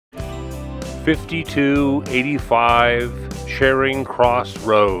5285 Charing Cross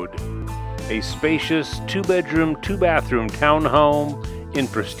Road, a spacious 2-bedroom, 2-bathroom townhome in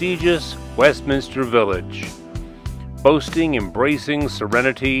prestigious Westminster Village, boasting embracing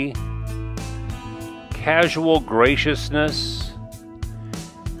serenity, casual graciousness,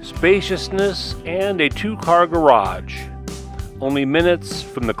 spaciousness, and a 2-car garage, only minutes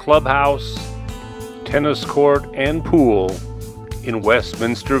from the clubhouse, tennis court, and pool in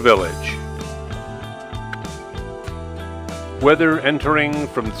Westminster Village. Whether entering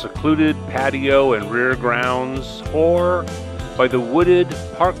from the secluded patio and rear grounds, or by the wooded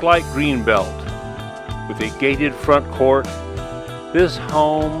park-like greenbelt with a gated front court, this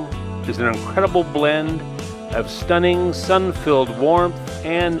home is an incredible blend of stunning sun-filled warmth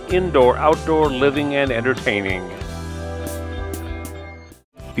and indoor-outdoor living and entertaining.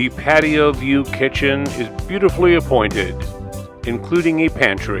 The patio view kitchen is beautifully appointed, including a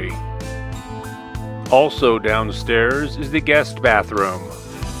pantry. Also downstairs is the guest bathroom.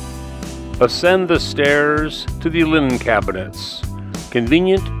 Ascend the stairs to the linen cabinets,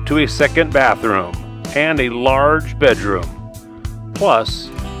 convenient to a second bathroom and a large bedroom, plus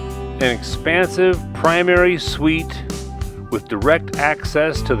an expansive primary suite with direct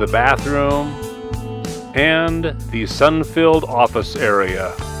access to the bathroom and the sun-filled office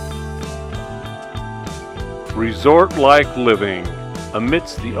area. Resort-like living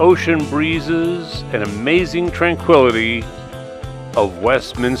amidst the ocean breezes and amazing tranquility of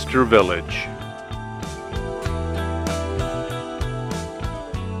Westminster Village.